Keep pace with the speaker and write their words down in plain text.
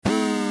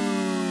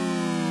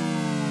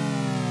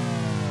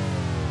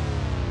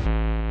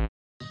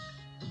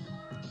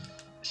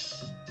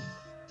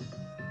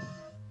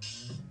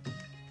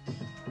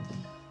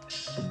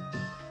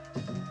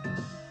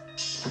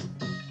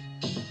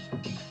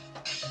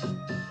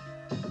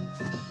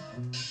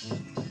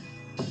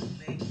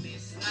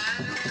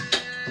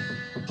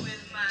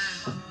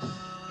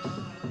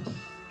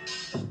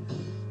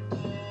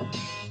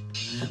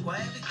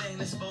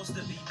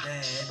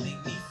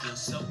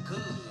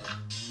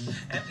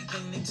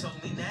everything they told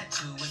me not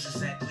to was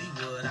exactly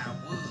what I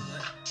would.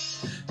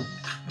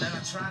 Man, I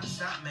tried to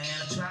stop, man,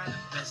 I tried the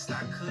best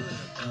I could,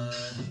 but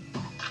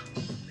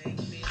make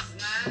me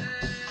smile.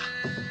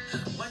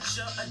 What's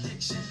your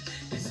addiction?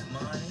 Is it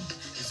money?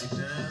 Is it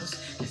girls?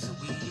 Is it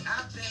weed?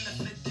 I've been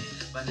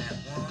afflicted by not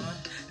one,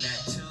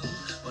 not two,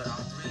 but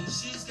all three.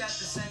 She's got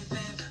the same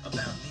thing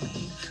about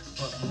me,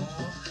 but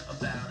more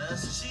about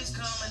us. She's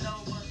coming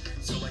over,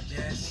 so I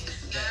guess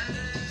that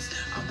means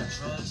I'm on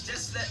drugs.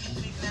 Just let me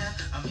peek now.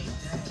 I mean,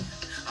 damn,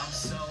 I'm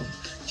so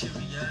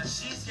curious.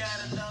 She's got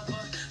a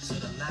lover, so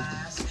the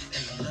lies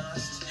and the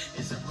lust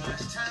is a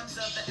rush. Time's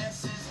of the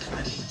essence.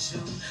 I need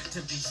you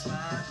to be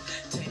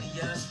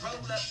spontaneous. Roll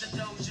up the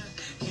doja,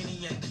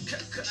 Henny and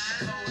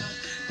Coca-Cola.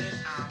 Then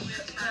I'm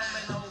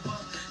coming over,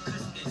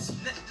 cause it's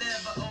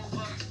never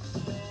over.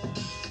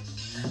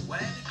 Why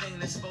everything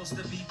that's supposed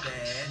to be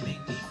bad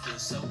make me feel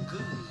so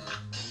good?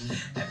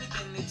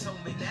 Everything they told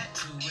me not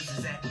to was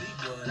exactly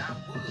what I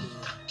would.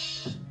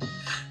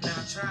 Man, I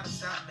tried to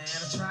stop, man, I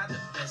tried the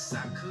best I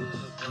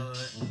could,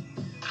 but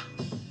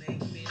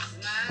make me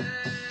smile.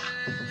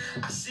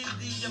 I see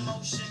the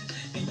emotion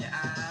in your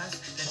eyes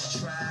that you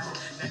try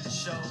not to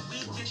show. We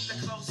get the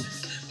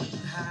closest when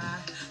you high,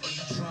 or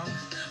you drunk,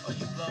 or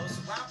you blow.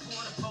 So I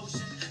pour the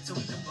potion so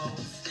we can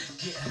both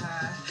get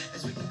high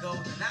as we can go.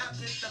 Then I'll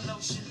get the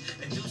lotion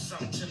and do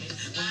something to me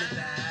when your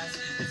thighs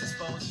is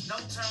exposed. No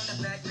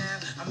turning back now.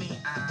 I mean,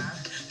 I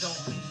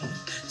don't mean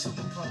to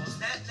impose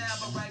that now,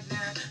 but right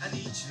now I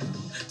need you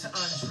to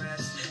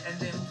undress and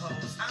then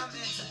pose. I'm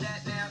into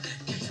that now.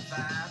 Get your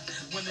vibe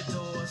when the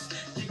doors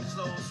get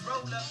closed.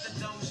 Roll up the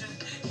doja,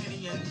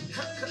 Henny and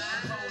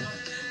Coca-Cola,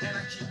 and I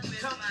keep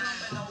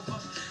coming over,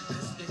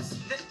 cause it's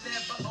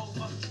never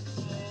over.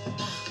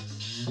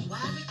 Why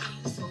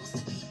everything's supposed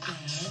to be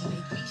bad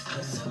make me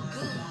feel so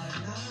good?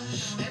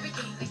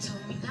 Everything they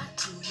told me not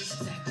to is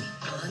exactly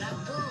what I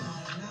would.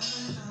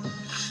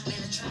 Man, I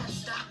tried to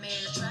stop, man, I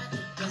tried the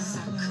best I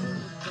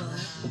could, but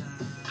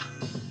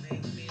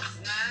make me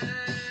smile.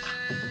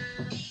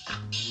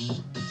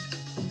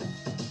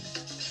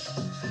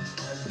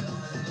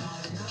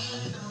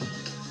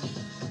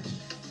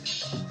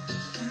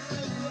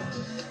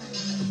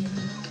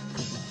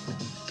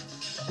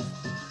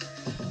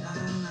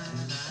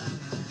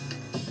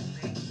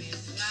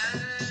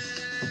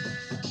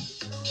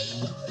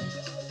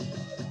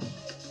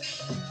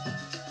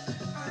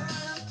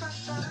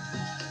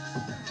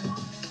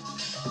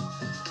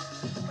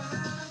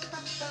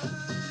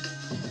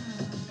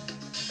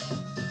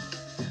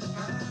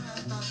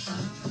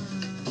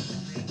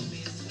 Make me smile. Make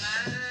me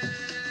smile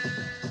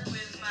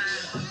with my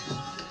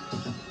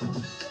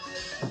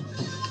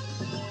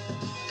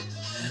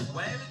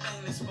Why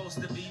everything that's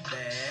supposed to be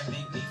bad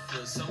make me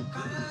feel so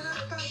good?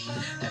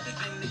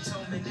 Everything they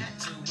told me not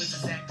to was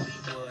exactly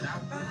what I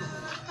would.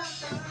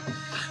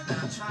 Man,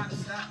 I tried to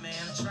stop, man, I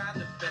tried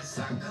the best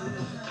I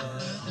could,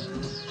 but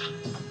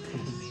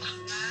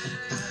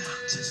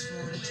just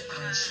wanted to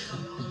ask you,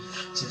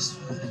 just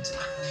wanted to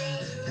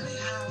let me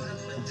how to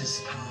put this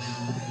on.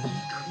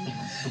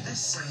 Let's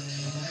say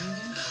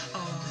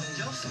on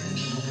your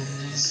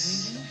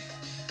face,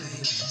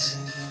 baby.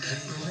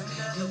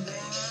 Remember the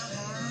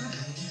one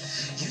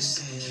you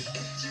said if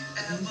you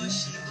ever,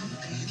 she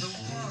would be the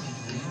one.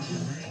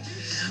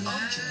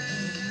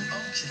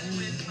 Okay,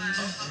 with my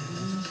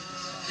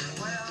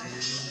well,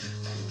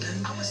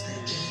 I was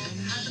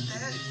thinking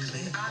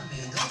hypothetically. I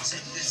mean, don't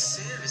take this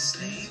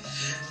seriously.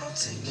 Don't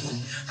take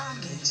me. I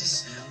mean,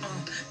 just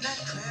not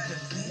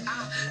credibly. I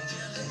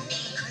feel it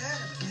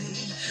incredibly.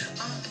 I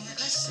mean,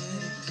 let's say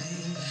it,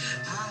 babe.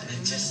 I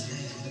just let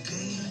it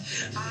be.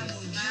 I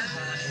mean, you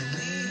hurting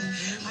me.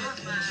 I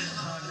mean, you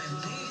hurting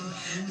me.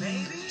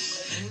 Baby,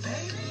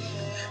 baby,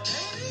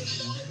 baby,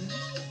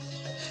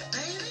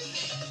 baby,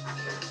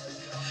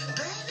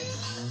 baby.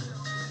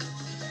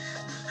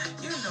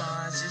 You know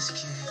I was just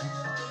kidding.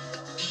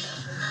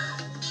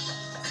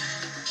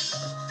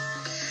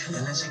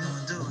 Unless you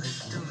gonna do it,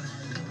 do it.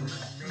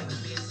 Make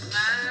me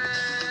smile.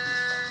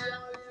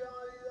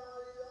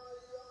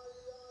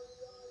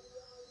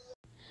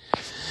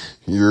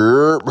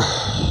 Yerp.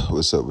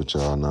 What's up with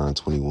y'all?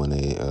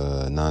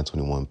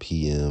 9:21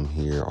 p.m.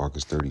 here,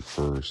 August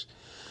 31st,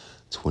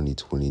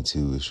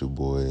 2022. It's your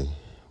boy,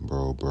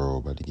 bro,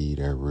 about to give you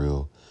that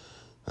real,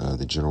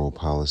 the General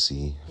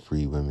Policy,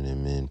 Free Women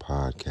and Men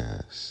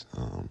podcast.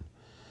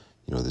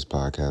 This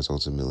podcast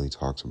ultimately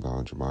talks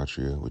about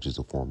gematria, which is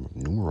a form of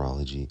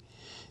numerology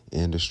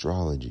and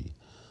astrology.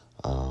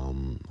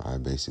 I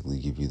basically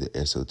give you the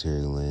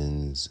esoteric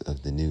lens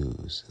of the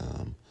news.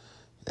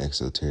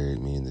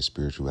 Exoteric meaning the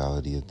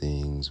spirituality of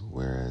things,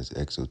 whereas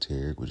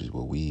exoteric, which is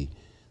what we,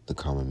 the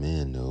common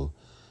man, know,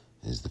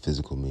 is the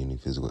physical meaning,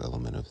 physical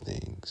element of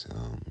things.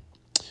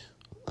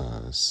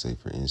 Say,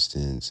 for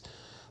instance,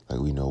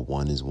 like we know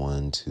 1 is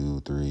 1,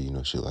 2,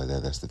 3, shit like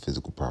that. That's the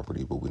physical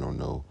property, but we don't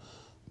know.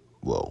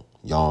 Well,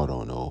 y'all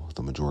don't know.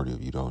 The majority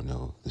of you don't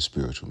know the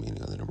spiritual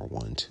meaning of the number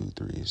 1, 2,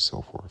 3, and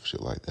so forth.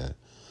 Shit like that.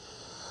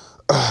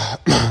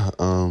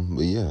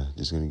 But yeah,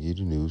 just gonna give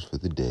you the news for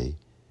the day.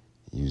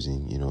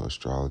 using,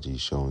 astrology,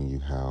 showing you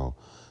how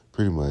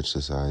pretty much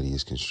society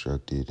is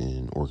constructed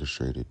and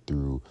orchestrated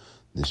through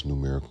this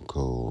numerical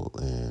code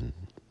and,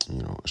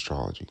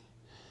 astrology.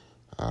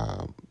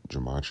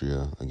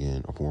 Gematria,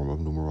 again, a form of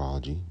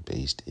numerology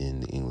based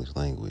in the English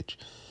language.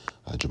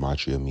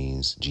 Gematria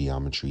means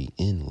geometry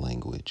in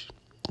language.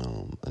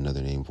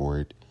 Another name for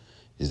it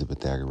is the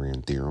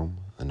Pythagorean theorem.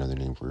 Another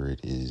name for it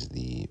is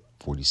the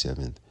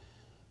 47th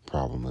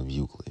problem of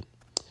Euclid.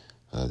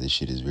 This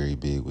shit is very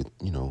big with,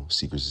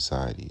 secret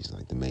societies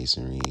like the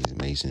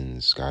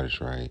Masons,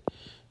 Scottish Rite,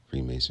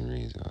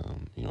 Freemasonries,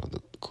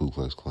 the Ku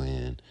Klux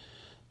Klan,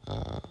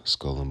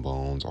 Skull and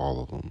Bones,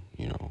 all of them,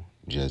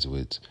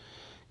 Jesuits,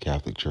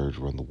 Catholic Church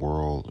run the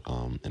world,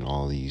 and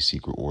all these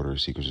secret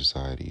orders, secret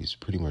societies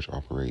pretty much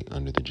operate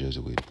under the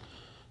Jesuit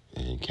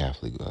and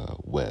Catholic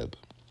web.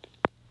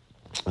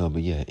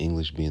 But yeah,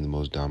 English being the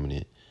most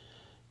dominant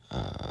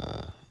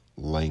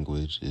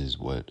language is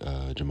what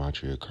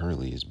Gematria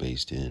currently is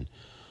based in,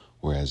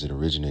 whereas it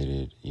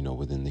originated,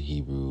 within the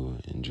Hebrew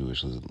and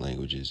Jewish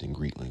languages and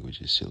Greek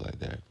languages, shit like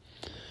that.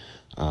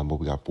 But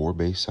we got 4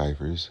 base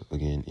ciphers,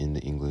 again, in the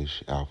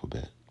English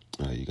alphabet.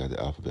 You got the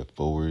alphabet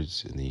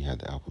forwards, and then you have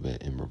the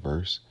alphabet in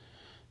reverse,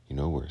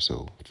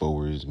 so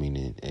forwards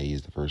meaning A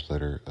is the first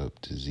letter, up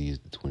to Z is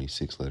the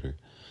 26th letter,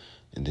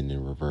 and then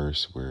in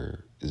reverse,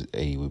 where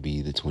A would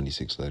be the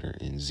 26th letter,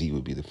 and Z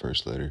would be the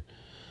first letter.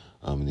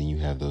 And then you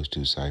have those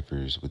 2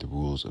 ciphers with the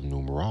rules of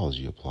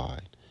numerology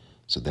applied.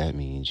 So that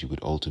means you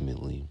would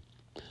ultimately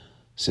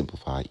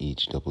simplify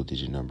each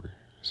double-digit number.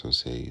 So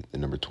say the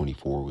number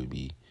 24 would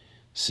be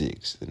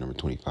 6, the number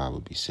 25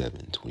 would be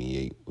 7,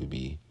 28 would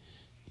be,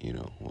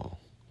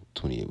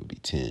 28 would be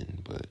 10,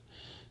 but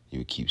you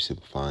would keep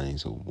simplifying,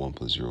 so 1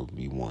 plus 0 would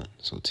be 1.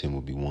 So 10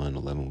 would be 1,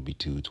 11 would be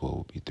 2, 12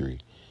 would be 3,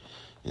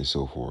 and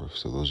so forth.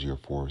 So those are your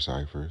 4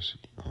 ciphers,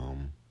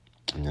 and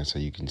that's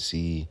how you can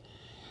see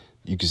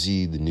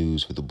the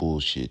news for the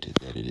bullshit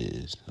that it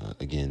is.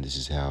 Again, this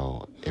is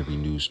how every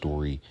news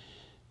story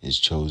is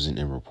chosen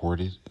and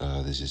reported.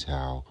 This is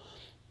how,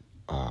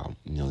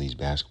 these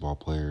basketball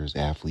players,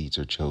 athletes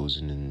are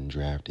chosen and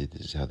drafted.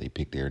 This is how they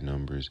pick their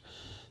numbers.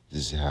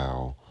 This is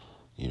how,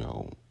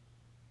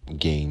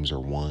 games are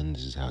won.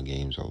 This is how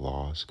games are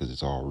lost, because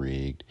it's all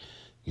rigged.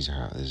 This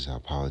is how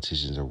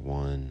politicians are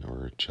won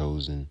or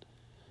chosen.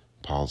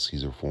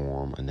 Policies are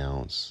formed,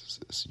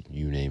 announced,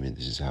 you name it.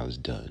 This is how it's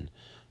done,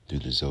 through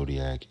the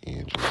zodiac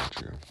and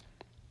gematria.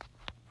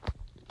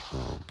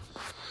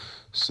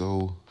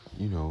 So,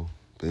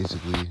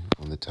 basically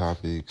on the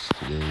topics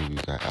today,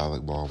 we've got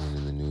Alec Baldwin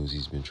in the news.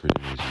 He's been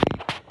trending this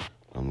week.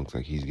 Looks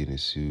like he's getting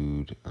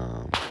sued.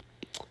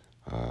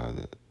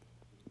 The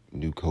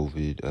new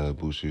COVID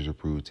boosters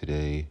approved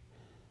today.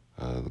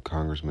 The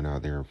congressman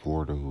out there in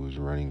Florida who is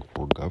running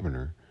for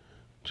governor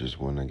just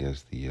won, I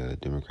guess, the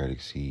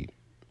Democratic seat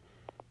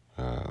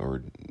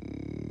or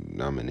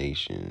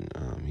nomination.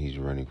 He's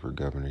running for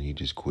governor. He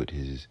just quit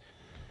his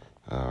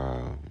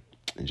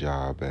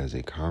job as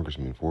a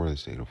congressman for the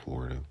state of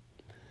Florida.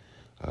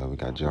 We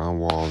got John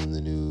Wall in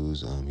the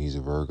news. He's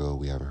a Virgo.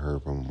 We haven't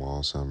heard from him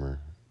all summer.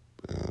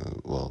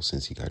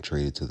 Since he got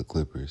traded to the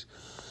Clippers.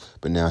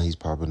 But now he's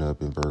popping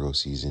up in Virgo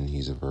season.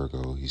 He's a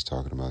Virgo. He's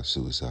talking about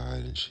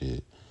suicide and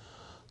shit.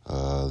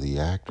 The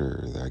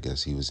actor, I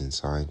guess he was in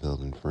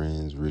Seinfeld and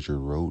Friends, Richard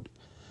Roat,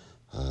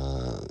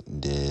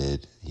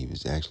 dead. He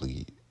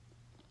actually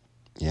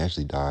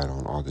died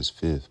on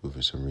August 5th, but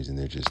for some reason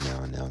they're just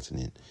now announcing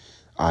it.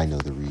 I know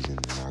the reason,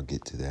 and I'll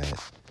get to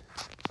that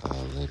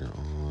later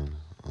on.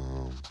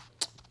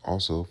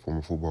 Also,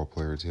 former football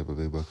player, Tampa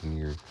Bay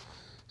Buccaneer,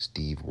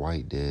 Steve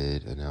White,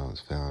 dead, and now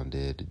is found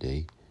dead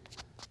today.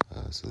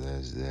 So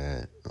that's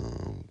that.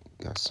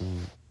 Got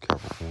some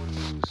Capricorn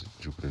news,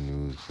 Jupiter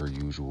news, per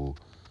usual.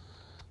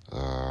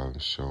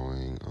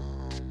 Showing,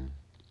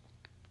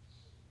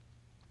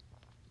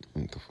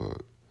 what the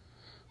fuck?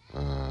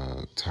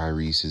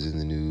 Tyrese is in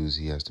the news.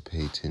 He has to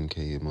pay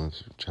 $10,000 a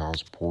month for child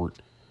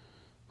support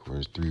for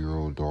his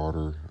 3-year-old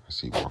daughter. I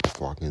see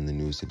walking in the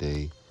news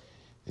today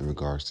in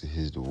regards to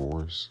his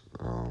divorce.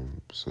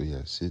 So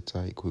yeah, sit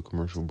tight, quick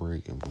commercial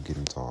break, and we'll get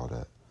into all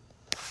that.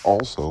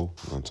 Also,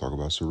 I'm going to talk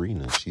about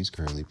Serena. She's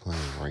currently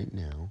playing right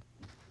now.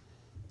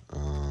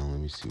 Let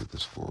me see what the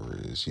score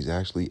is. She's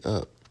actually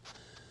up.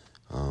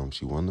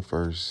 She won the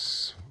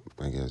first,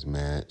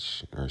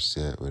 match or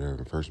set,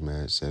 whatever. First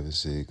match,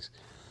 7-6.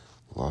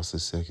 Lost the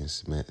second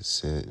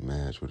set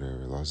match,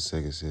 whatever. Lost the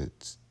second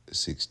set,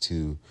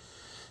 6-2.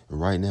 And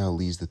right now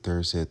leads the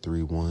third set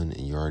 3-1.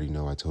 And you already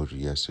know, I told you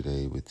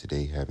yesterday, with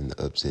today having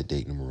the upset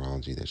date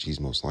numerology, that she's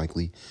most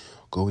likely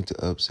going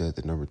to upset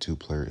the number 2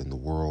 player in the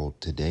world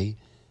today.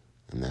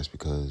 And that's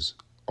because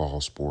all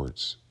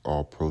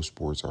pro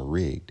sports are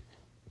rigged.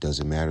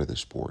 Doesn't matter the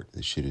sport.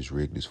 This shit is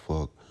rigged as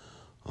fuck.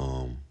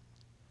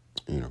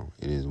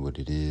 It is what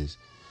it is.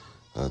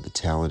 The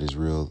talent is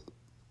real.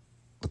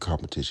 The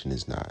competition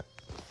is not.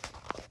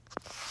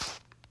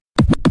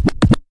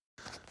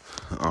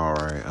 All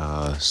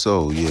right.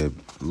 So yeah,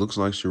 looks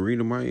like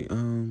Serena might. I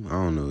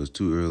don't know. It's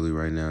too early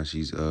right now.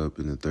 She's up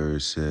in the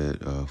third set,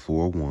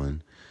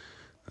 4-1.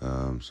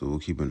 So we'll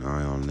keep an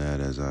eye on that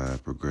as I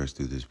progress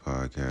through this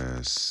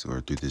podcast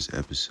or through this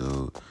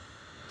episode.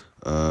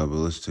 But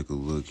let's take a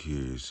look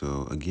here.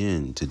 So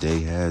again,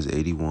 today has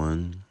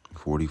 81,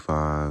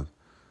 45,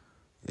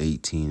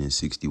 18, and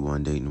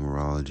 61 date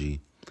numerology.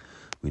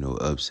 We know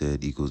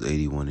upset equals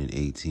 81 and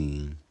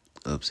 18.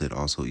 Upset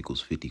also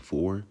equals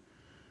 54.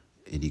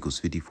 It equals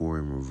 54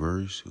 in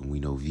reverse. And we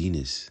know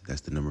Venus,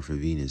 that's the number for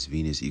Venus.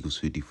 Venus equals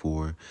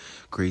 54.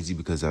 Crazy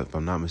because if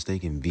I'm not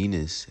mistaken,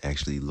 Venus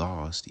actually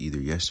lost either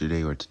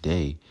yesterday or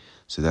today.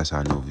 So that's how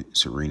I know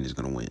Serena's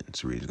going to win.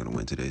 Serena's going to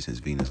win today since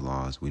Venus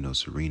lost. We know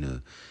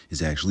Serena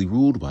is actually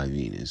ruled by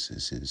Venus.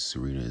 And since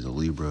Serena is a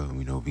Libra,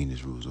 we know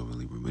Venus rules over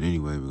Libra. But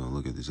anyway, we're going to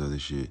look at this other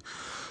shit.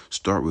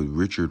 Start with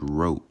Richard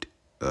Roat.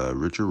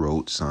 Richard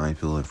Roat,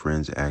 Seinfeld and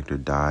Friends actor,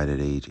 died at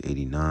age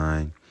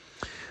 89.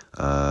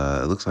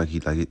 It looks like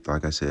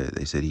like I said,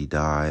 they said he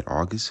died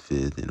August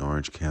 5th in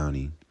Orange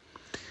County.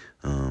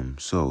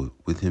 So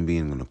with him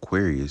being an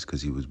Aquarius,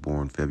 because he was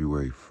born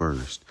February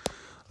 1st,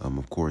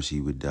 of course he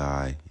would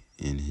die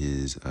in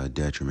his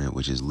detriment,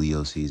 which is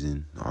Leo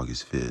season,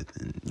 August 5th.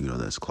 And,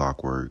 that's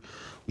clockwork.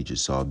 We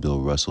just saw Bill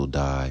Russell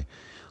die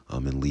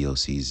in Leo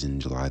season,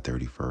 July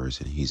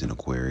 31st, and he's an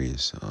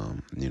Aquarius.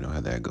 You know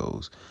how that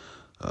goes.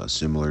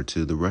 Similar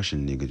to the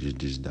Russian nigga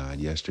just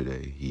died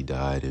yesterday. He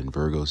died in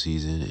Virgo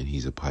season, and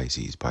he's a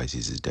Pisces.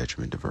 Pisces is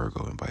detriment to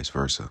Virgo and vice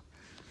versa.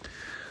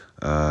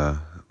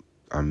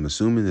 I'm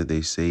assuming that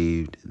they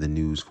saved the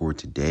news for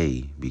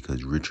today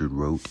because Richard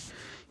Roat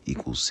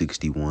equals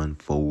 61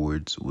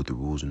 forwards with the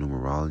rules of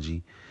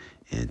numerology.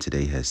 And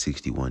today has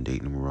 61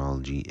 date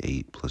numerology.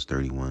 8 plus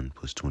 31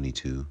 plus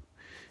 22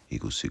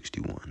 equals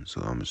 61.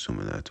 So I'm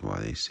assuming that's why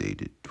they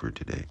saved it for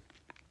today.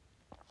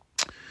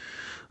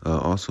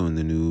 Also in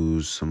the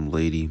news, some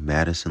lady,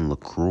 Madison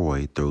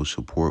LaCroix, throws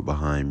support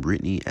behind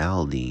Brittany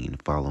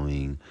Aldean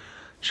following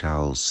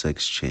child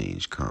sex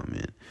change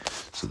comment.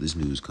 So this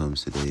news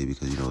comes today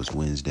because, it's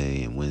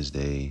Wednesday, and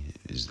Wednesday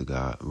is the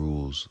god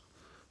rules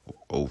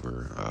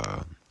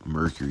over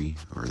Mercury,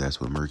 or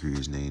that's what Mercury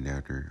is named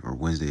after, or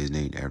Wednesday is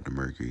named after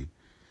Mercury.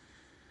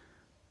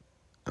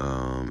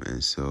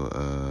 And so,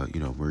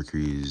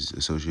 Mercury is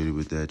associated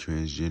with that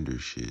transgender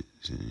shit.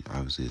 And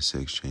obviously a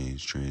sex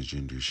change,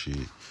 transgender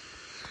shit.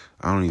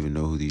 I don't even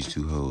know who these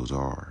two hoes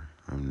are.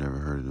 I've never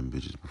heard of them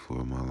bitches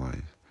before in my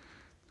life.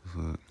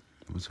 Fuck.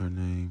 What's her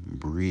name?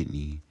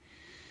 Brittany.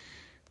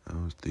 I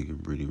was thinking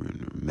Brittany.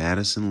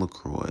 Madison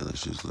LaCroix.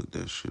 Let's just look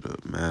that shit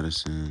up.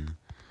 Madison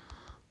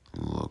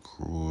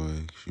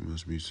LaCroix. She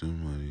must be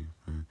somebody.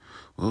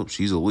 Well,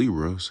 she's a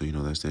Libra, so,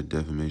 that's that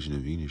defamation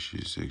of Venus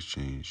shit, sex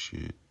change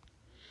shit.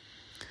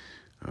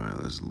 All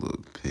right, let's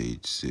look.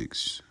 Page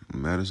 6.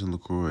 Madison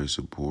LaCroix,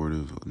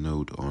 supportive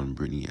note on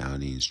Brittany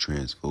Aldean's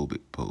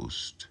transphobic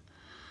post.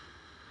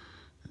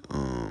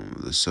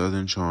 The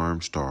Southern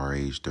Charm star,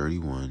 age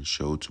 31,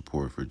 showed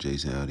support for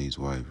Jason Aldean's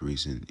wife.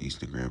 Recent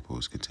Instagram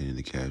post containing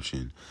the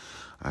caption,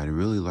 "I'd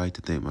really like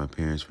to thank my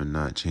parents for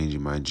not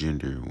changing my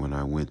gender when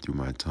I went through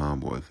my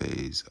tomboy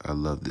phase. I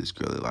love this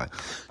girly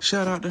life."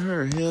 Shout out to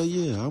her. Hell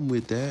yeah, I'm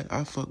with that.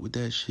 I fuck with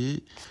that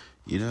shit.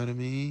 You know what I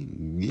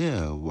mean?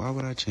 Yeah, why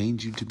would I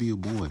change you to be a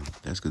boy?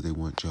 That's because they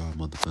want y'all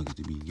motherfuckers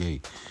to be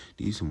gay.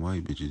 These some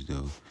white bitches,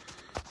 though.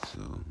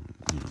 So,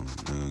 I'm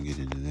not gonna get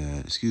into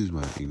that. Excuse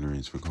my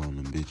ignorance for calling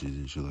them bitches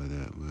and shit like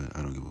that, but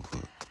I don't give a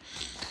fuck.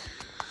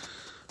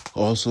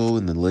 Also,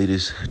 in the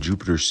latest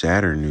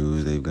Jupiter-Saturn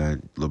news, they've got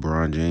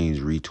LeBron James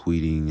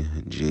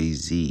retweeting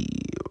Jay-Z.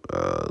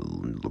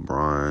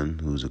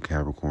 LeBron, who's a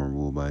Capricorn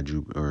ruled by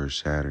Jupiter or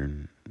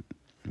Saturn.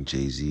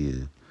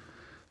 Jay-Z,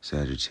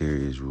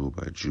 Sagittarius ruled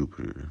by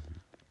Jupiter.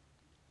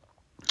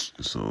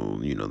 So,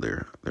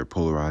 they're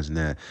polarizing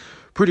that.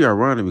 Pretty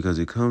ironic because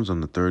it comes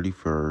on the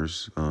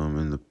 31st,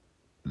 and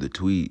the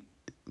tweet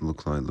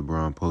looks like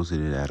LeBron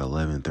posted it at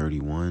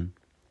 11:31.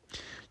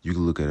 You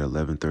can look at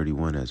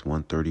 11:31 as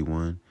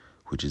 131,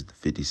 which is the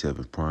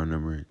 57th prime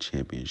number.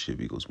 Championship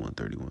equals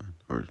 131.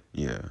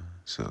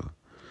 So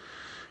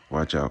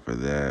watch out for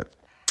that.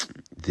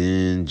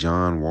 Then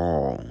John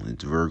Wall,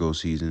 it's Virgo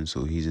season,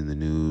 so he's in the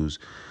news.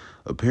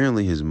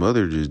 Apparently his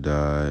mother just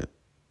died.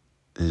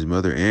 His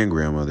mother and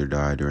grandmother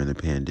died during the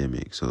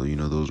pandemic. So,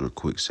 those were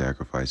quick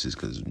sacrifices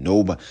because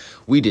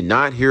we did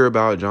not hear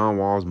about John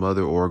Wall's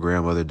mother or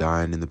grandmother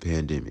dying in the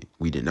pandemic.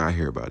 We did not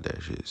hear about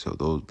that shit.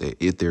 So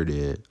if they're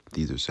dead,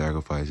 these are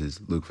sacrifices.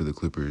 Look for the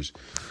Clippers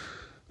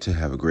to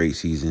have a great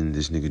season.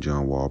 This nigga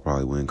John Wall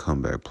probably win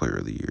comeback player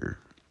of the year.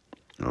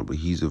 But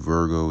he's a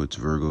Virgo. It's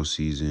Virgo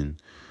season.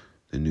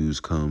 The news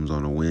comes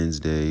on a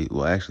Wednesday.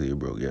 Well, actually, it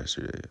broke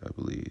yesterday, I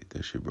believe.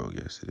 That shit broke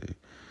yesterday.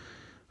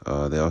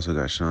 They also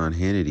got Sean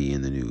Hannity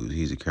in the news.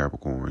 He's a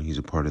Capricorn. He's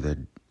a part of that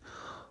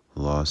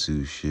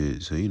lawsuit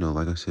shit. So,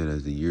 like I said,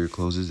 as the year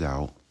closes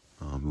out,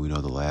 we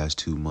know the last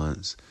 2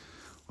 months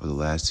or the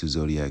last two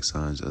zodiac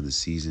signs of the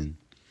season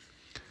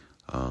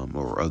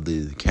or of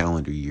the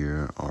calendar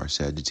year are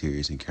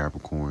Sagittarius and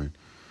Capricorn.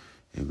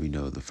 And we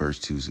know the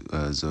first two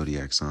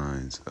zodiac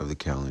signs of the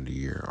calendar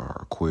year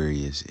are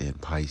Aquarius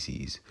and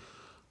Pisces.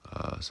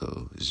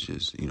 So it's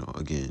just,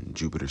 again,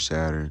 Jupiter,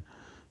 Saturn,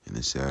 and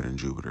then Saturn,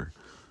 Jupiter.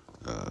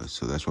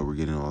 So that's why we're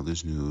getting all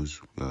this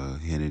news.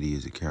 Hannity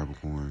is a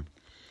Capricorn.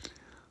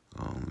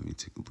 Let me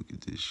take a look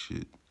at this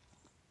shit.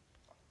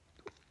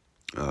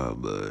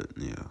 But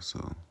yeah,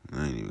 so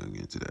I ain't even gonna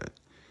get into that.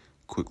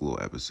 Quick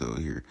little episode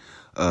here.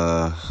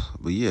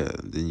 But yeah,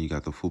 then you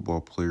got the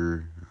football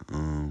player,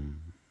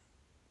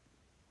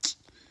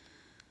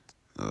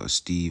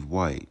 Steve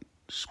White,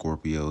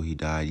 Scorpio. He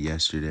died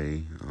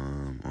yesterday,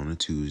 on a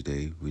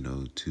Tuesday. We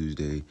know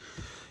Tuesday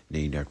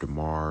named after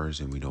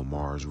Mars, and we know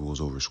Mars rules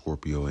over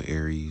Scorpio and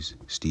Aries.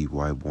 Steve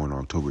White, born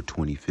October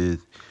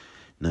 25th,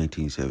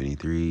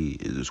 1973,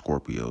 is a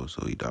Scorpio,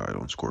 so he died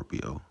on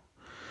Scorpio.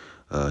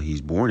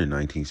 He's born in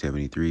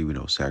 1973. We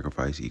know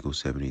sacrifice equals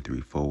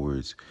 73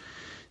 forwards.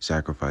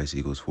 Sacrifice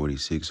equals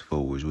 46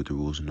 forwards with the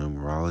rules of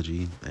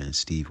numerology. And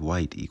Steve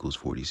White equals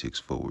 46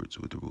 forwards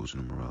with the rules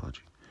of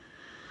numerology.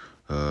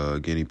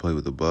 Again, he played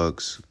with the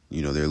Bucks.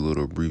 You know, their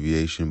little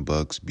abbreviation,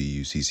 Bucks,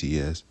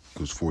 BUCCS,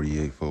 equals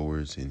 48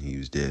 forwards, and he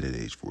was dead at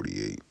age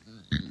 48.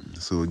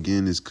 So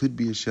again, this could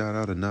be a shout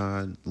out, a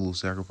nod, a little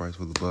sacrifice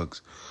for the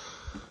Bucks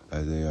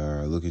as they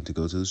are looking to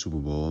go to the Super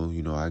Bowl.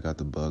 You know, I got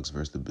the Bucks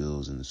versus the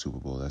Bills in the Super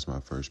Bowl. That's my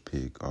first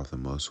pick off the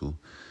muscle.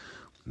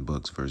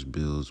 Bucks versus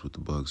Bills, with the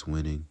Bucks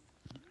winning.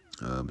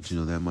 But you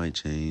know, that might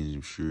change.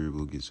 I'm sure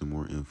we'll get some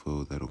more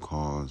info that'll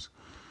cause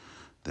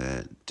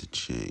that to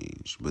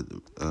change. But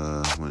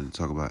I wanted to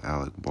talk about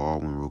Alec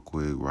Baldwin real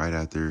quick. Right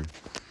after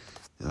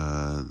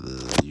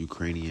the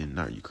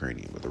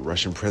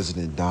Russian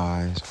president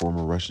dies,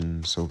 former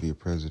Russian Soviet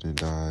president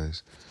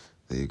dies,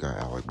 they got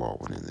Alec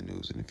Baldwin in the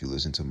news. And if you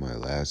listen to my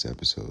last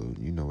episode,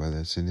 you know why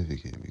that's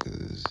significant,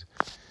 because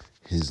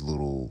his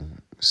little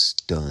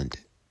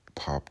stunt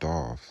popped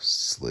off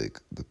slick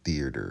the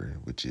theater,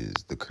 which is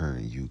the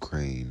current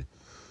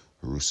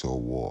Ukraine-Russo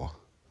war.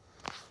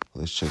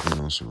 Let's check in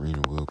on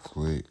Serena real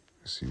quick.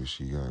 See what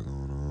she got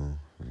going on.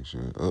 Make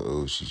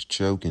sure. She's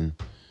choking.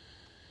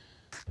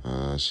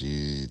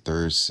 She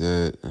third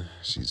set.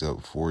 She's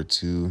up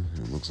 4-2.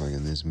 It looks like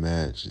in this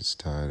match it's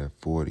tied at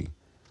 40.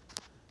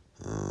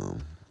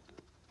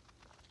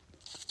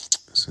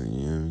 So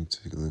yeah, let me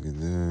take a look at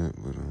that.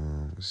 But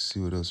let's see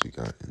what else we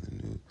got in the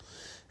news.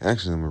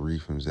 Actually, I'm gonna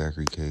read from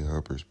Zachary K.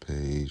 Hupper's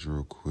page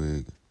real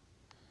quick,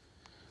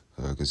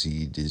 because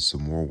he did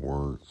some more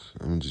work.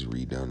 I'm gonna just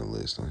read down the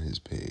list on his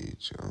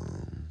page.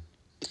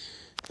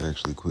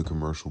 Actually, quick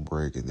commercial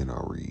break, and then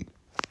I'll read.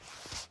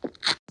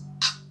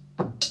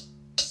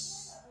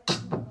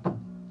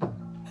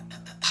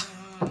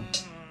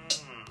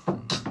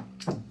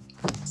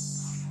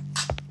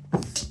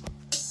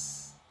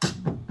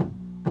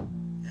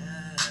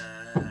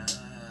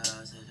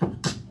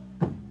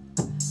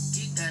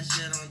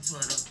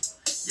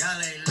 Y'all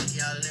ain't lit,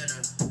 y'all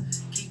litter.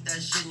 Keep that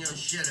shit in your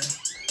shitter.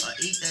 Or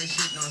eat that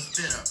shit, don't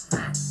spit up.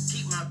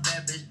 Keep my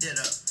bad bitch did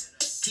up.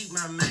 Keep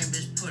my main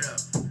bitch put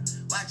up.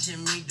 Watching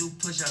me do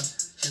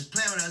push-ups. She's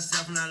playing with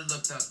herself and I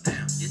looked up.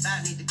 Damn, you thought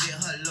I need to get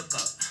her look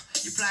up.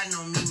 You plotting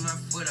on me, my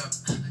foot up.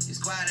 Your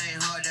squad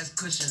ain't hard, that's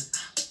cushion.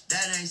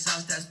 That ain't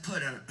sauce, that's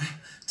pudding.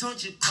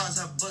 Don't you cross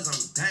her bosom,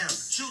 damn.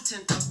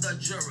 Shooting up the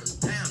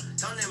jurors, damn.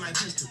 Don't name my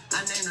pistol,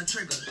 I name the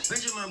trigger.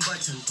 Benjamin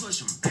Button,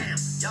 push him,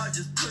 bam. Y'all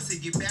just pussy,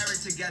 get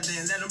buried together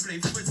and let them play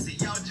footsie.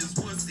 Y'all just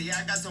wussy.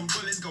 I got some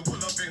bullets, go pull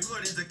up in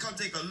hoodies to come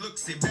take a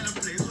look-see. Better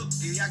play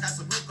hooky. I got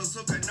some hookers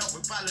hooking up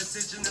with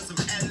politicians and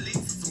some athletes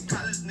and some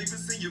college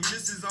niggas. And your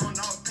misses on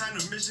all kind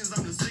of missions.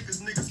 I'm the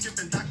sickest nigga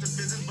skipping doctor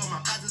visits, but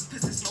my pots is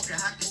pissing, smoking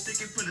hockey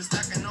sticky. Put a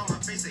stocking on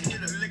my face and hit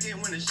a licking.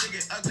 When the shit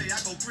get ugly,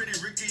 I go pretty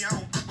Ricky. I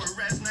don't fuck with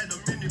rats, night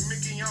a mini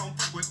Mickey. I don't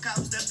fuck with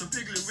cops, that's the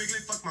Piggly Wiggly.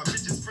 Fuck my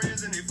bitches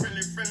friends and they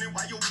friendly.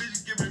 Why your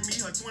bitch giving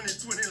me her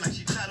 2020 like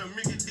she tired of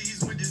Mickey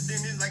D's with this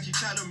Denny's, like she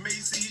tired of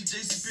Macy's,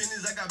 JC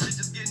Penney's. I got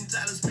bitches getting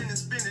tired of spin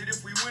it.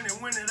 If we win it,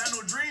 I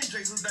know dream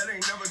chasers that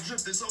ain't never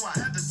drifted, so I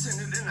had to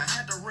tend it and I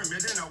had to rim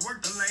it. And I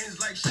worked the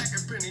lanes like Shaq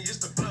and Penny. It's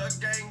the blood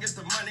gang, it's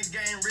the money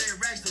gang. Red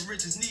racks, the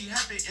riches need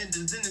happy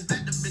endings. Then it's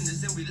back to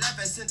business and we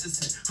laugh at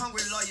sentencing.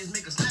 Hungry lawyers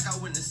make us snack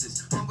our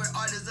witnesses. Hungry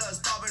artists are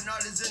starving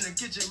artists in the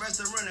kitchen,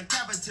 restaurant and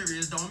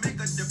cafeterias. Don't make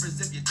a difference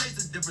if you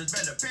taste the difference.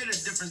 Better pay the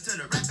difference to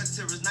the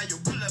racketeers. Now your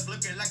pull up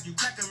looking like you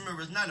cracking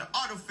mirrors. Now the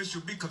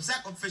artificial become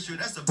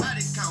sacrificial. That's a body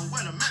count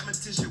when a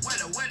mathematician.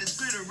 Where the wettest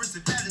clitoris,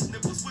 the fattest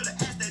nipples. With a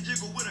ass that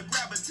jiggle, with a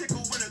grab a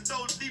tickle. With a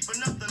throw deep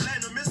enough to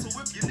land a missile.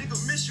 If your nigga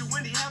miss you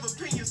when he have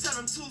opinions, tell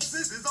him 2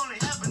 cents is only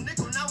half a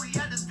nickel. Now he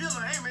had this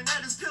villa aiming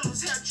at his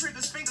pillows. Hair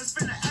triggers, fingers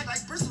spinning, act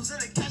like bristles.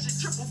 And a catch a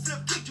triple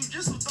flip kick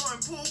jujitsu.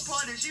 Throwing pool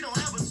parties. She don't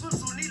have a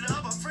swimsuit. Neither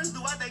of her friends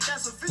do. I think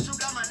that's official.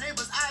 Got my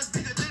neighbor's eyes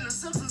bigger than the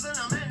Simpsons. And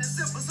I'm in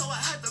simple, so I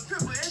had to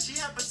pimp her. And she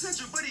had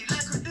potential, but he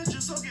lacked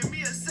credentials. So give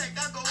me a sec.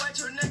 I go at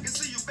your neck and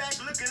see you back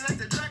looking like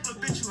the Dracula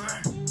bitch you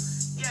heard.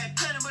 Yeah,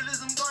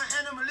 cannibalism going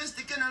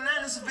animalistic in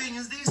Atlanta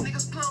civilians. These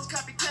niggas clones,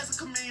 copycats, and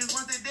chameleons.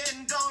 Once they dead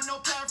and gone, no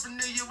paraphernalia.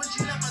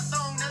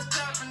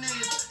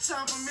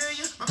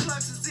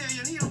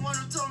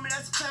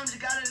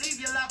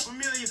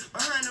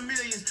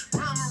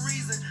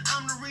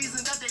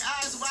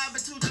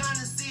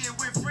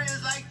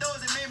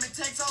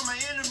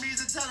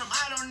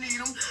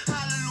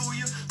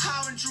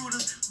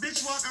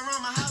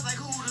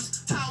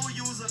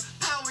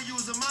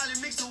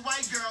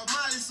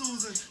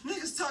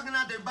 talking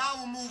out their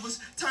bowel movers.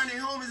 Turn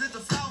their homies into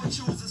flower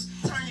choosers.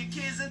 Turn your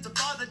kids into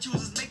father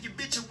choosers. Make your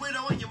bitch a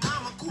widow and your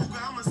mama cougar.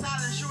 I'm a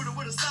silent shooter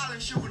with a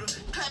silent shooter.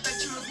 Clap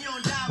at you if you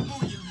don't die,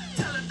 boo you.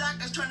 Tell the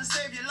doctors trying to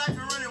save your life and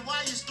running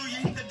wires through you.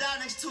 He could die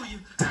next to you.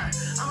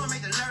 I'ma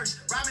make the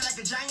nurse ride me like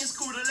a giant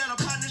scooter. Let her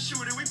partner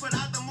shoot it. We put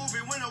out the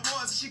movie Win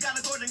Awards. She got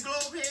a Golden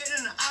Globe head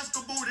and an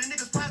Oscar booty.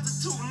 Niggas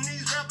prostituting.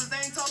 These rappers,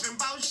 they ain't talking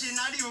about shit.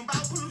 Not even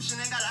about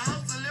pollution. Ain't got a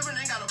house to live in.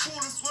 Ain't got a pool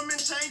to swim in.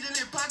 Changing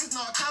their pockets.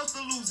 No accounts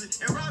to lose it.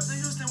 And robbed to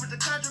Houston with the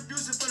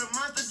contribution for the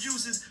monster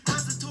juices.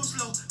 Monster too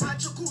slow.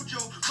 Macho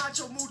Cujo.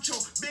 Macho Mucho.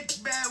 Big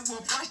bad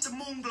wolf. Watch the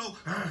moon glow.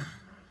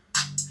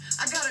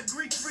 I got a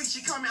Greek freak,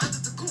 she call me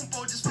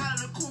Antetokounmpo. Just follow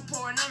the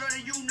cupo, and none of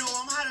you know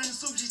I'm hotter than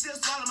soup. She still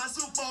swallow my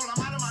soup bowl. I'm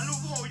out of my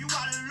loophole, you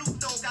out of the loop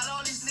though. Got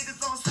all these niggas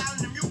on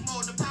silent and mute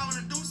mode. The power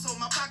to do so,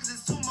 my pockets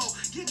is sumo.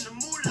 Getting the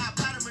moolah,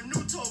 bottom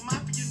minuto.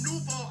 Mafia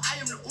Nuvo, I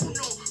am the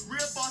Uno.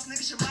 Real boss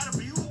nigga, Shimada for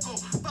Hugo.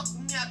 Fuck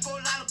with me, I go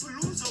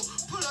Lollapalooza.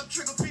 Pull up,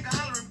 trigger finger,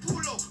 hollering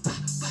Pulo.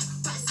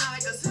 Sound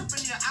like a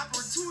symphony, an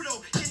opera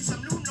tudo. Getting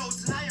some new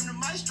notes, and I am the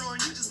maestro,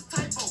 and you just a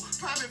typo.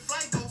 Private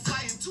flight though,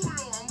 flying too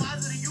low. I'm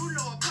wiser than you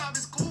know, a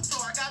private school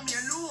flow. I got me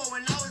a new hoe,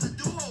 and I was a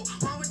duo.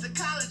 One with the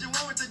college and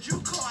one with the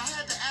JUCO. I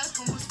had to ask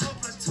him what's 4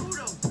 plus 2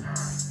 though.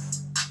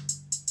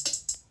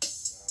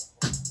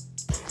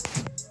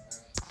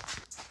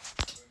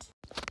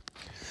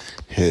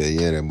 Hell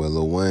yeah, that boy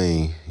Lil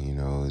Wayne, you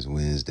know, it's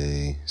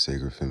Wednesday,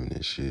 sacred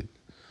feminine shit.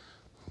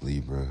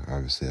 Libra,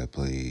 obviously I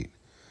played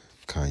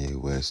Kanye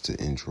West to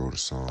intro the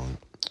song.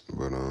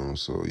 But,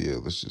 so yeah,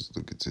 let's just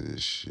look into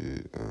this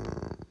shit.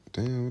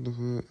 Damn, what the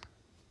fuck?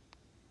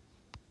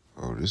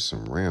 Oh, this is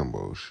some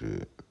Rambo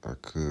shit. I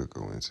could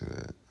go into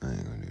that. I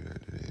ain't gonna do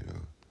that today,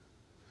 though.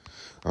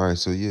 Alright,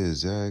 so yeah,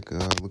 Zach,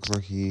 looks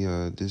like he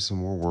did some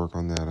more work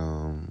on that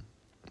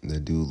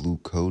dude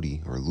Luke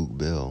Cody, or Luke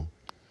Bell.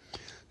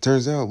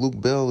 Turns out Luke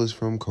Bell is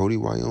from Cody,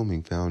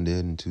 Wyoming, found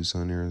dead in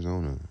Tucson,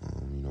 Arizona.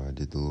 You know, I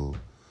did the little,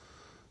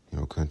 you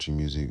know, country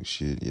music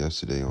shit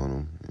yesterday on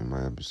him in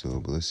my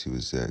episode, but let's see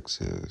what Zach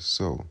says.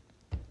 So,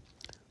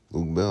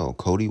 Luke Bell,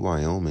 Cody,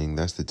 Wyoming,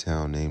 that's the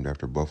town named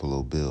after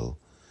Buffalo Bill.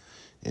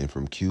 And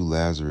from Q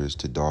Lazarus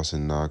to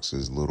Dawson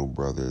Knox's little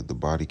brother, the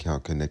body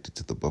count connected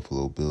to the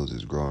Buffalo Bills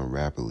is growing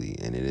rapidly,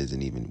 and it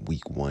isn't even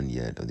week 1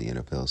 yet of the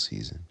NFL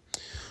season.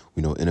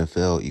 We know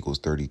NFL equals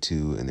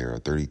 32, and there are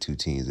 32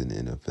 teams in the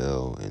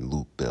NFL, and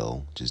Luke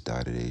Bell just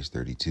died at age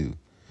 32.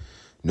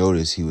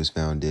 Notice he was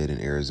found dead in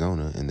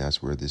Arizona, and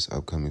that's where this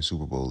upcoming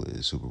Super Bowl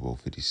is, Super Bowl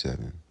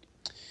 57.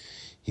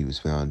 He was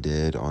found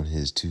dead on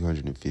his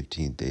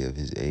 215th day of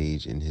his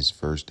age, and his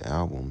first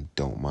album,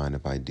 Don't Mind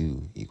If I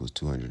Do, equals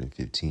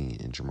 215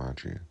 in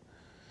gematria.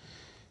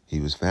 He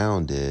was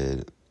found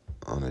dead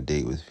on a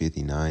date with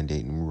 59,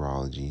 date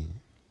numerology.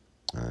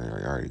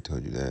 I already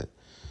told you that.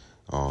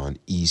 On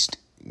East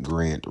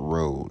Grant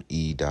Road,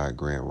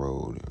 E.Grant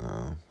Road.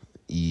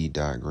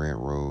 E.Grant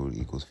Road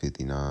equals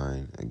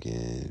 59.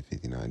 Again,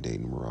 59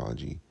 date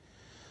numerology.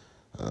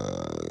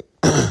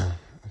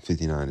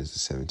 59 is the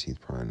 17th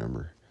prime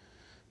number.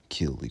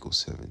 Killed equals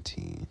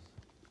 17.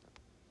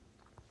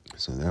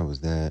 So that was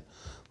that.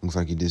 Looks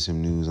like he did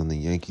some news on the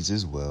Yankees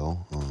as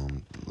well.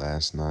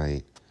 Last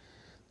night,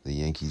 the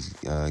Yankees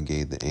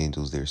gave the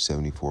Angels their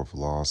 74th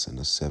loss and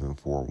a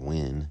 7-4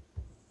 win.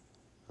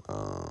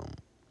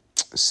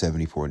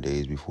 74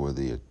 days before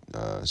the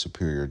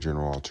Superior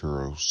General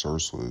Arturo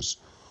Sosa's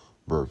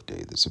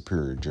birthday. The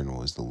Superior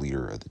General is the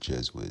leader of the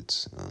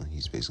Jesuits.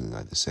 He's basically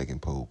like the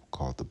second pope,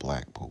 called the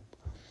Black Pope.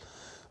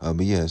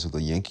 But yeah, so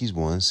the Yankees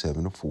won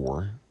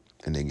 7-4,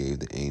 and they gave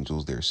the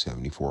Angels their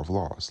 74th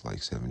loss,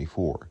 like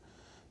 74.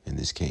 And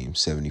this came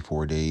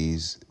 74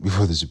 days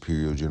before the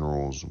Superior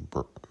General's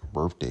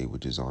birthday,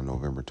 which is on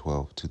November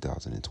 12th,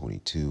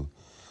 2022.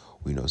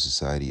 We know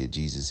Society of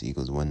Jesus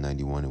equals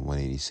 191 and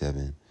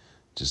 187,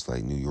 just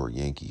like New York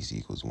Yankees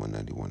equals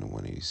 191 and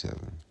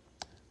 187.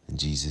 And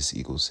Jesus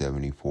equals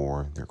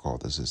 74. They're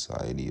called the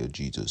Society of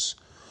Jesus.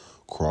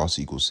 Cross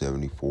equals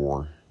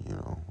 74, you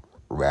know.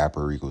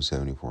 Rapper equals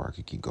 74. I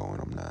could keep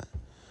going. I'm not.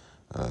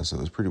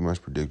 So it's pretty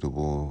much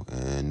predictable.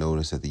 And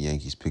notice that the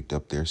Yankees picked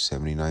up their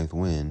 79th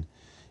win,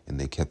 and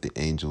they kept the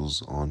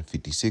Angels on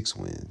 56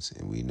 wins.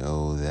 And we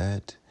know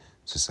that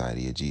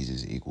Society of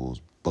Jesus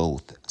equals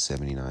both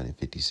 79 and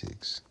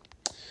 56.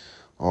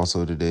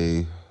 Also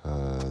today,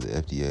 the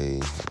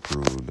FDA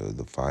approved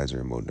the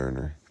Pfizer and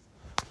Moderna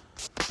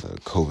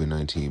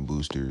COVID-19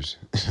 boosters.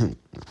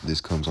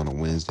 This comes on a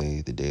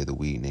Wednesday, the day of the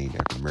week named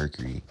after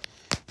Mercury.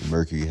 And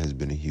Mercury has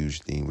been a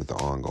huge theme with the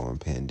ongoing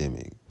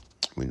pandemic.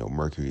 We know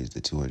Mercury is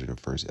the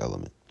 201st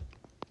element.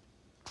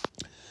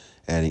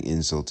 Adding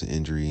insult to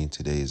injury,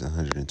 today is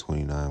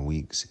 129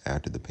 weeks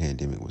after the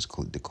pandemic was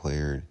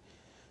declared.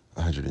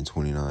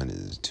 129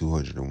 is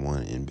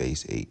 201 in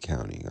base 8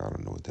 counting. I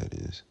don't know what that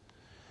is.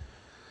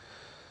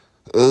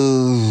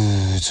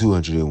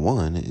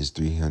 201 is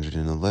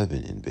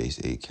 311 in base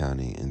 8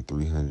 counting, and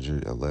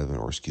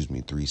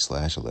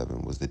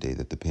 3/11 was the day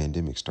that the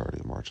pandemic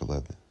started, March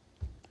 11th.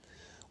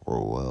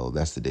 Or, well,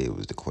 that's the day it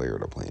was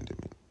declared a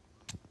pandemic.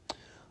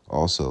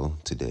 Also,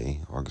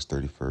 today, August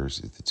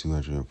 31st, is the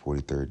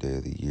 243rd day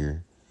of the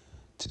year.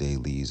 Today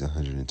leaves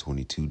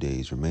 122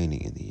 days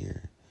remaining in the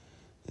year.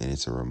 And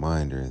it's a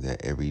reminder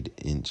that every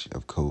inch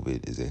of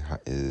COVID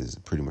is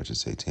pretty much a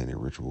satanic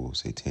ritual.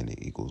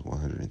 Satanic equals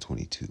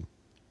 122.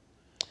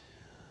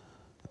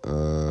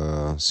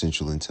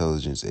 Central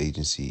Intelligence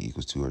Agency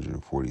equals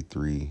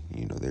 243.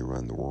 You know, they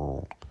run the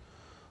world.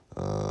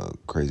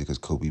 Crazy because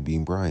Kobe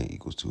Bean Bryant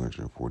equals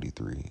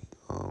 243.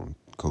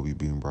 Kobe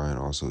Bean Bryant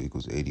also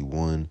equals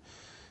 81.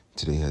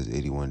 Today has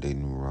 81-day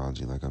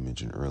numerology, like I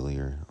mentioned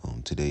earlier.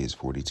 Today is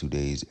 42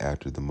 days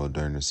after the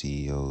Moderna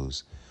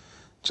CEO's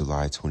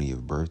July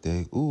 20th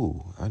birthday.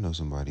 Ooh, I know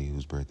somebody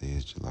whose birthday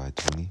is July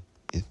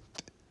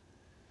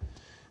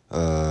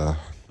 20th.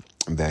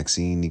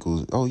 Vaccine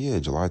equals,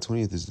 July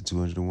 20th is the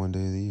 201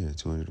 day of the year,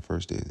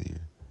 201st day of the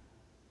year.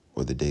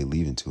 Or the day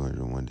leaving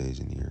 201 days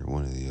in the year,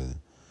 one or the other.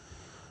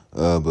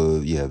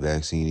 But yeah,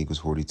 vaccine equals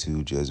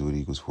 42, Jesuit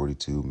equals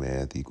 42,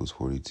 math equals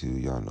 42.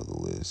 Y'all know the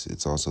list.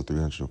 It's also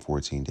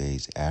 314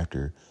 days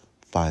after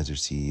Pfizer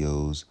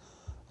CEO's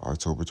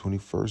October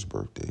 21st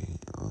birthday.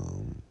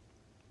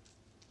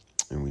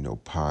 And we know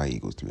pi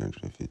equals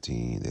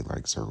 315. They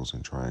like circles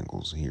and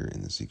triangles here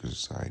in the secret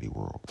society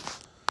world.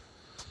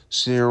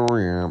 So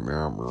yeah,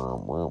 that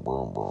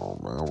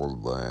was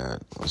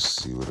that. Let's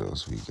see what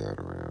else we got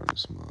around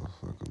this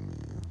motherfucker,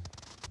 man.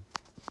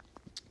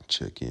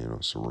 Check in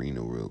on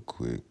Serena real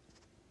quick.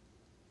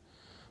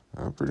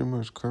 I pretty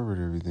much covered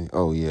everything.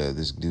 Oh yeah,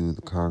 this dude,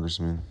 the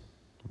congressman.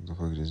 What the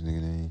fuck is this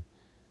nigga name?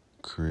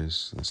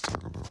 Crist. Let's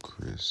talk about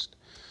Crist.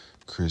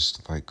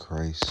 Crist like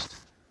Christ.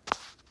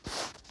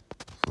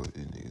 What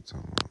this nigga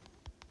talking about?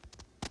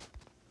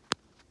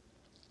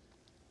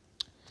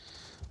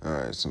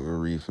 Alright, so we'll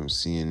read from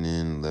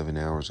CNN 11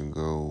 hours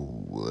ago,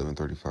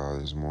 11:35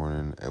 this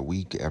morning. A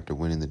week after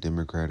winning the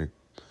Democratic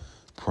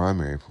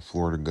primary for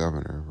Florida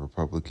governor,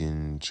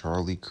 Republican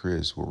Charlie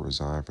Crist will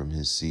resign from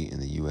his seat in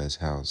the U.S.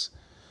 House,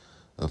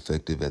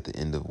 effective at the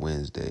end of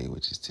Wednesday,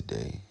 which is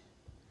today.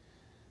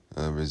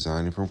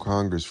 Resigning from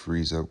Congress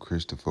frees up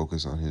Crist to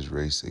focus on his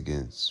race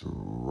against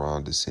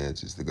Ron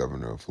DeSantis, the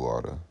governor of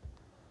Florida.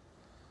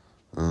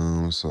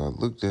 So I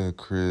looked at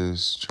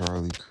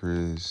Charlie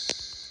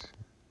Crist.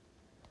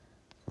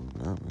 If I'm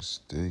not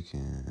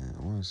mistaken,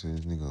 I want to say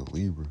this nigga a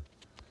Libra.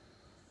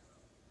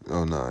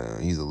 Oh, no,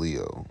 he's a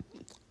Leo.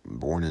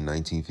 Born in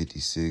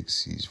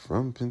 1956. He's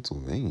from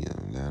Pennsylvania,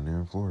 down there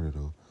in Florida,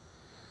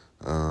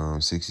 though.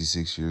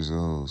 66 years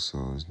old,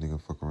 so this nigga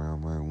fuck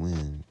around might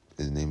win.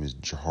 His name is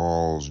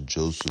Charles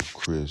Joseph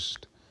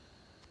Crist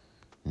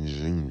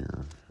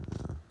Jr.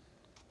 Yeah.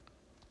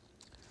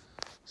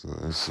 So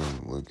that's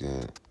something to look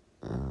at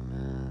down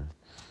there.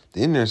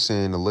 Then they're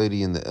saying the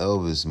lady in the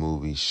Elvis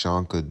movie,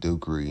 Shanka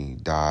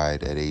Dukri,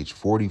 died at age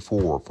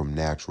 44 from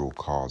natural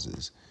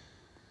causes.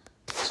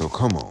 So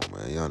come on,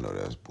 man. Y'all know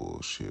that's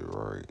bullshit,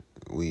 right?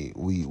 We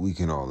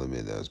can all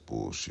admit that's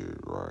bullshit,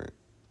 right?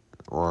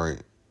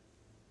 Right?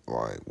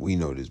 Like, we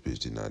know this bitch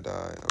did not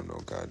die of no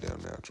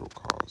goddamn natural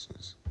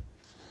causes.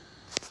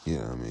 You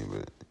know what I mean?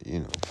 But, you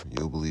know,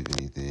 you'll believe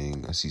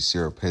anything. I see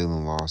Sarah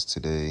Palin lost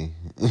today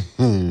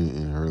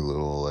in her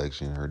little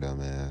election, her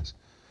dumb ass.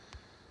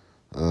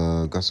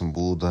 Got some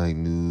Bull Dyke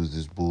news.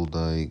 This Bull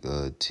Dyke,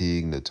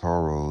 Tig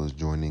Notaro is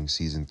joining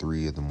season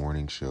 3 of the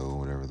morning show,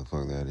 whatever the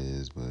fuck that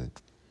is, but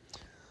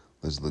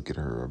let's look at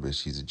her. I bet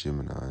she's a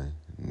Gemini.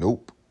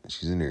 Nope,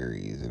 she's an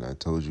Aries, and I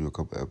told you a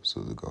couple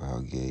episodes ago how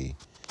gay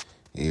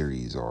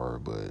Aries are,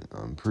 but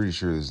I'm pretty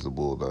sure this is the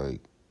Bull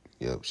Dyke.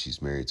 Yep,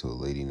 she's married to a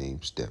lady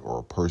named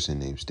a person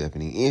named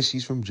Stephanie, and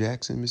she's from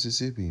Jackson,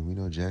 Mississippi. We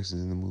know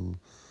Jackson's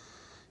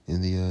in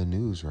the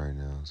news right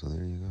now, so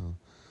there you go.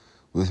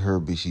 With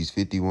her, she's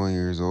 51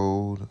 years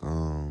old.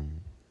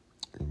 Born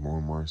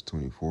March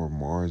 24.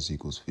 Mars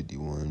equals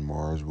 51.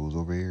 Mars rules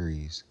over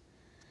Aries.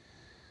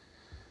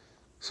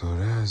 So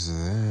that's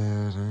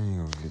that. I ain't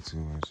gonna get too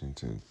much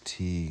into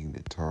Tig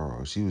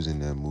Notaro. She was in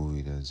that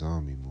movie, that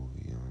zombie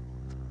movie.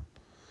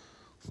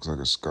 Looks like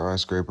a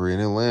skyscraper in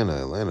Atlanta.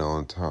 Atlanta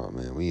on top,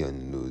 man. We on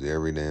the news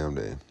every damn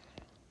day.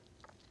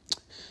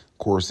 Of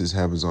course, this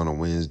happens on a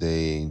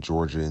Wednesday.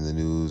 Georgia in the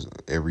news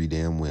every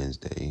damn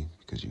Wednesday.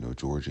 Because, you know,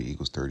 Georgia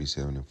equals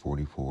 37 and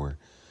 44.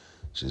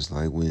 Just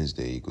like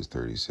Wednesday equals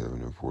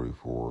 37 and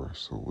 44.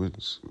 So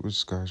which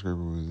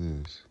skyscraper was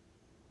this?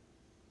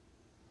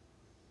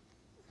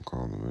 I'm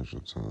calling the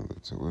Metro.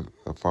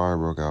 A fire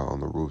broke out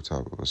on the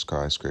rooftop of a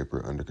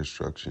skyscraper under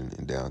construction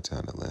in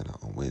downtown Atlanta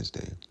on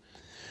Wednesday,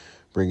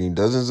 bringing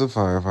dozens of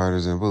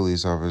firefighters and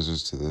police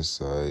officers to the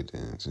site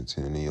in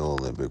Centennial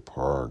Olympic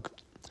Park.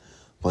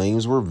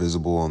 Flames were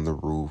visible on the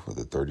roof of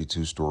the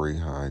 32-story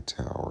high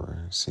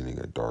tower, sending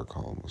a dark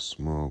column of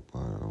smoke.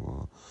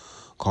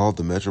 Called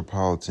the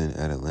Metropolitan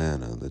at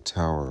Atlanta. The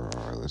tower,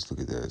 all right, let's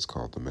look at that. It's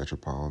called the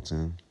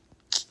Metropolitan.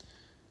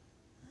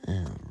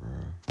 Damn,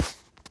 bro.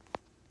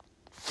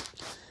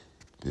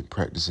 Been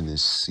practicing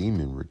this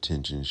semen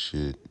retention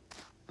shit.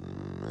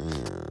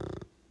 Man,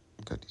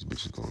 got these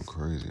bitches going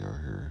crazy out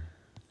here.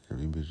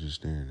 Every bitch is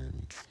staring at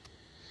me.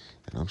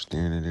 And I'm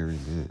staring at every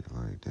bit.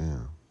 Like,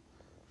 damn.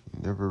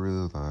 You never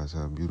realize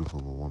how beautiful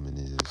a woman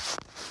is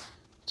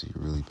till you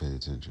really pay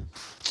attention.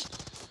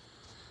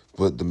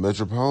 But the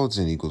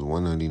Metropolitan equals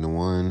 190 to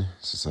 1.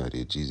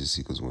 Society of Jesus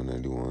equals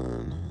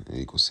 191. It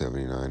equals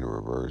 79 to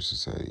reverse.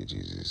 Society of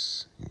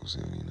Jesus equals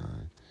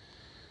 79.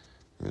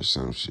 There's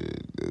some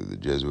shit. The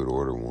Jesuit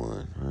Order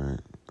 1, right?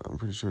 I'm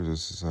pretty sure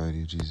it's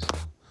Society of Jesus.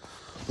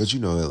 But you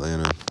know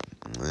Atlanta,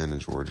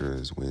 Georgia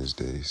is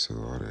Wednesday, so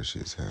all that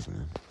shit's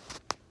happening.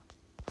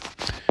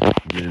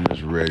 Getting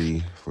us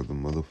ready for the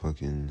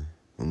motherfucking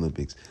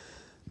Olympics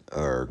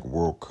or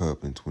World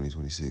Cup in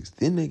 2026.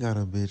 Then they got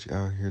a bitch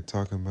out here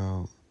talking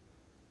about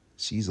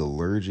she's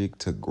allergic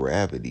to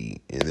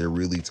gravity, and they're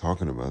really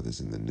talking about this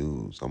in the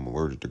news. I'm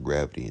allergic to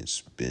gravity and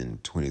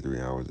spend 23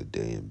 hours a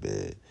day in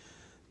bed.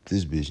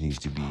 This bitch needs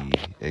to be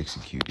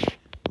executed.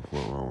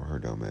 What's wrong with her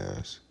dumb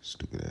ass,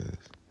 stupid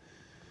ass?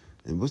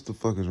 And what the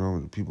fuck is wrong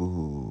with the people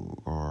who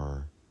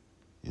are,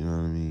 you know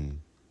what I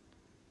mean,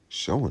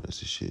 showing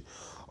us this shit?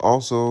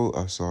 Also,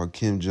 I saw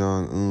Kim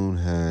Jong-un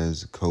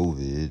has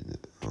COVID.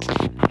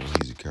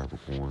 He's a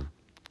Capricorn.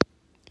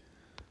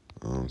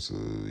 So,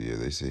 yeah,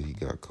 they said he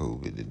got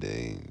COVID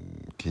today.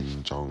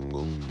 Kim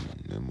Jong-un,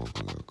 that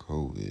motherfucker got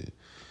COVID.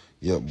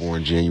 Yep,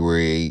 born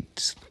January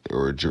 8th,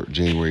 or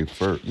January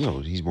 1st. You know,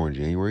 he's born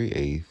January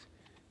 8th.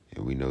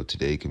 And we know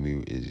today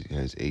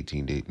has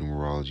 18-date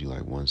numerology,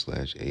 like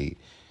 1/8.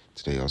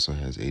 Today also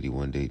has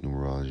 81-date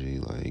numerology,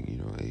 like,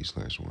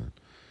 8/1.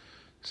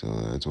 So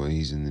that's why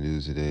he's in the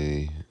news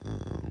today.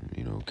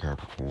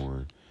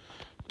 Capricorn.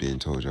 Ben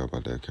told y'all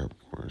about that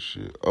Capricorn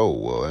shit. Oh,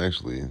 well,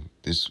 actually,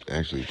 this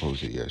actually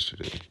posted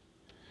yesterday.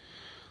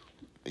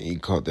 He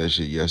caught that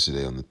shit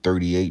yesterday on the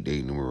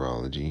 38-date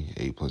numerology,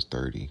 8 plus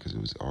 30, because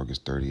it was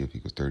August 30th. He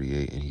was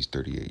 38, and he's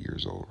 38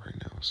 years old right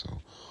now.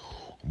 So,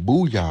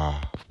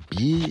 booyah,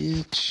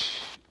 bitch.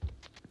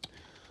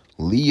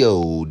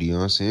 Leo,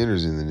 Deion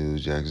Sanders in the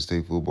news. Jackson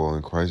State football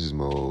in crisis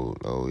mode.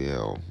 Oh,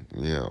 yeah.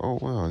 Yeah. Oh,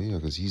 wow. Yeah,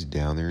 because he's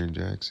down there in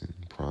Jackson.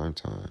 Prime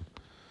time.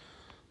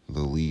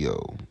 The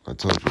Leo. I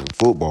told you, in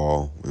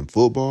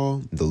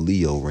football, the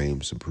Leo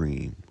reigns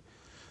supreme.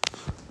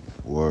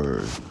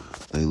 Word.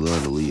 They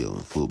love the Leo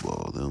in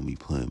football. They don't be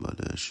playing about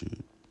that shit.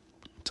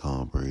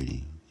 Tom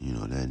Brady.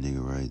 That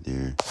nigga right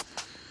there.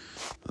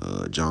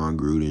 John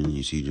Gruden.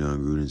 You see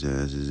John Gruden's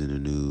ass is in the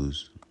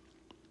news.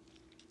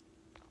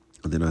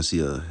 And then I see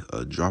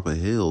a drop of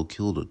hail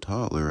killed a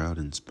toddler out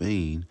in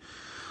Spain.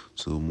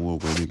 So more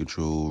weather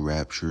control,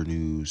 rapture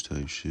news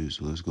type shit.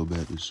 So let's go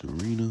back to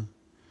Serena.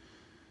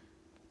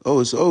 Oh,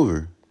 it's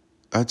over.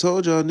 I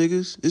told y'all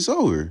niggas, it's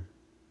over.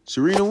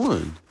 Serena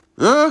won.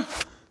 Huh?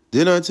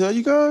 Didn't I tell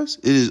you guys?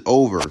 It is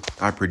over.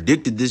 I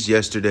predicted this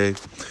yesterday.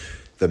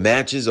 The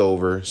match is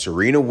over.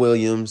 Serena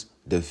Williams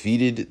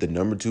defeated the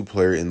number 2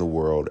 player in the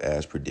world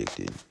as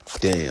predicted.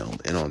 Damn.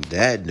 And on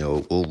that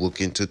note, we'll look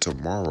into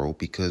tomorrow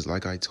because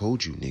like I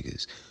told you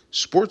niggas,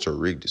 sports are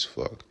rigged as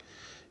fuck.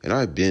 And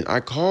I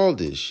called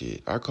this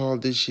shit. I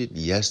called this shit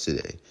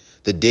yesterday.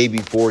 The day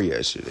before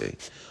yesterday.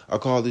 I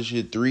called this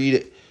shit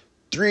 3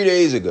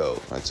 days ago.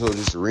 I told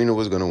you Serena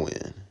was going to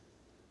win.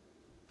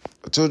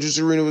 I told you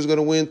Serena was going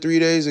to win 3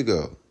 days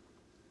ago.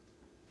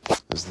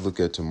 Let's look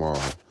at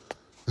tomorrow.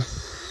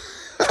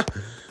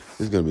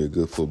 It's going to be a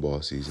good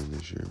football season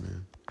this year,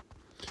 man.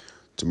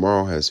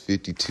 Tomorrow has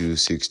 52,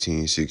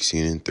 16,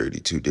 16, and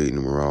 32 date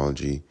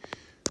numerology.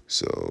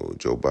 So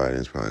Joe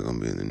Biden's probably going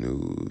to be in the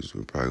news.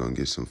 We're probably going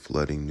to get some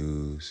flooding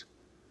news.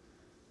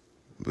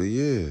 But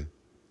yeah,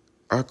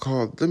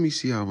 let me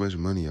see how much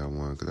money I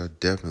won, because I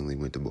definitely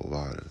went to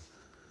Bovada.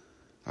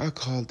 I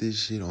called this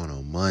shit on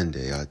a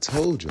Monday. I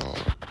told y'all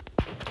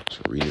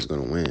Serena's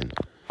going to win.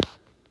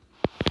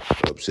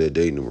 Upset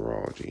date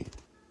numerology.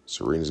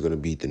 Serena's going to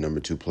beat the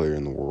number 2 player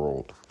in the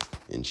world.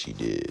 And she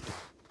did.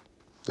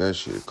 That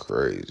shit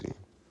crazy.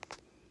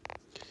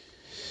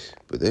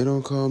 But they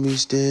don't call me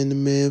Stan the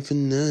Man for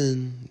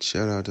none.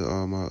 Shout out to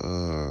all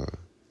my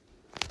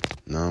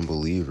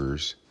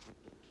non-believers.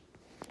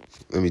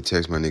 Let me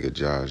text my nigga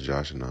Josh.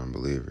 Josh a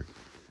non-believer.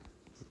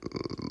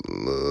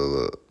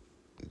 Look.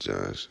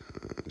 Josh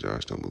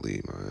don't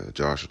believe my ass.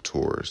 Josh a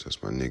Taurus.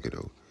 That's my nigga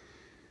though.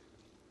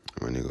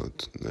 That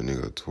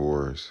nigga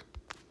Taurus.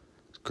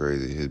 It's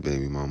crazy. His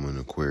baby mama in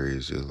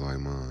Aquarius just like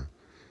mine.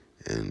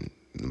 And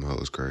them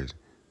hoes crazy.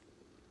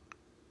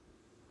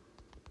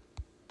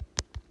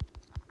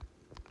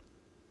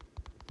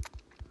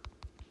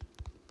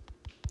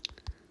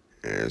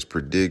 As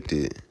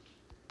predicted,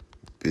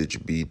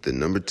 bitch beat the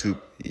number 2.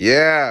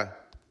 Yeah.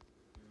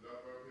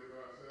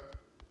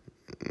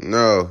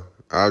 No,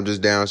 I'm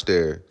just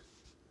downstairs.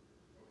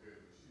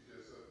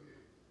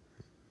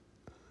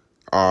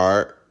 All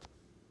right.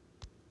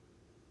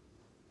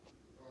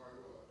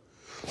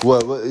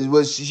 What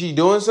was she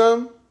doing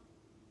something?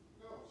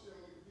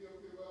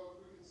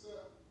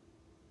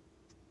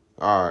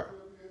 All right.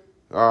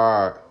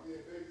 All right.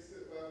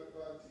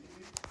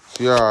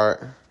 She all right.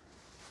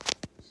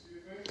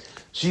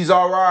 She's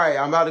all right.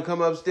 I'm about to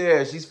come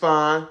upstairs. She's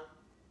fine.